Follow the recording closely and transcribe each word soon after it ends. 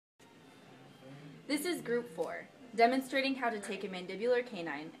This is Group 4, demonstrating how to take a mandibular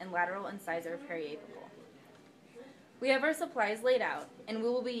canine and lateral incisor periapical. We have our supplies laid out, and we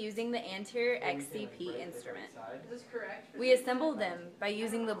will be using the anterior XCP instrument. We assemble them by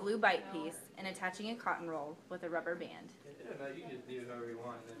using the blue bite piece and attaching a cotton roll with a rubber band. No, you can do however you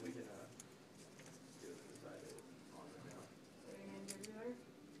want, and then we can do it beside it on right now.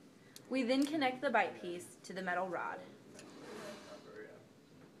 We then connect the bite piece to the metal rod.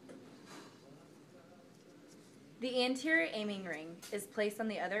 The anterior aiming ring is placed on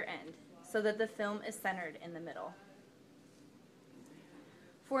the other end so that the film is centered in the middle.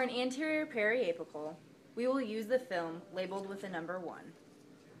 For an anterior periapical, we will use the film labeled with the number 1.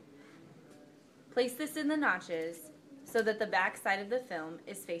 Place this in the notches so that the back side of the film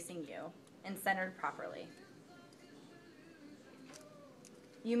is facing you and centered properly.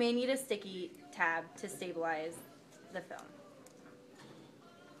 You may need a sticky tab to stabilize the film.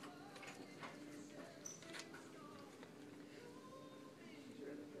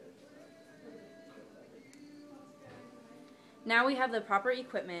 Now we have the proper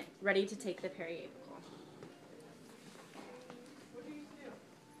equipment ready to take the periapical.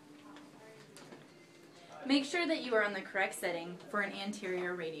 Make sure that you are on the correct setting for an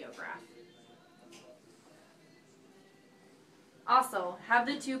anterior radiograph. Also, have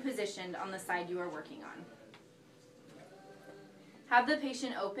the tube positioned on the side you are working on. Have the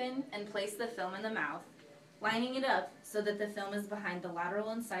patient open and place the film in the mouth, lining it up so that the film is behind the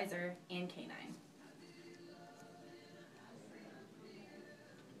lateral incisor and canine.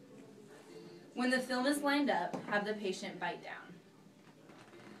 When the film is lined up, have the patient bite down.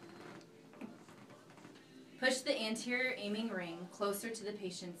 Push the anterior aiming ring closer to the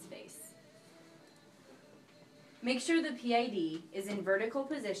patient's face. Make sure the PID is in vertical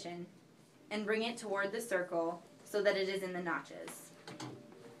position and bring it toward the circle so that it is in the notches.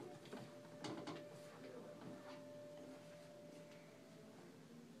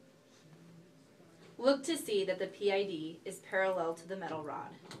 Look to see that the PID is parallel to the metal rod.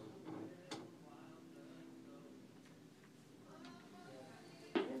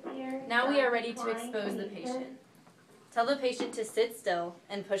 Now we are ready to expose the patient. Tell the patient to sit still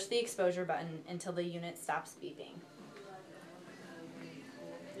and push the exposure button until the unit stops beeping.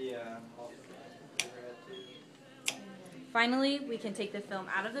 Yeah. Finally, we can take the film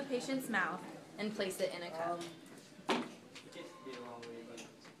out of the patient's mouth and place it in a cup.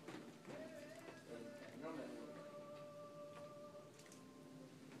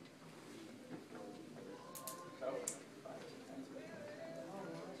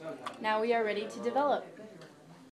 Now we are ready to develop.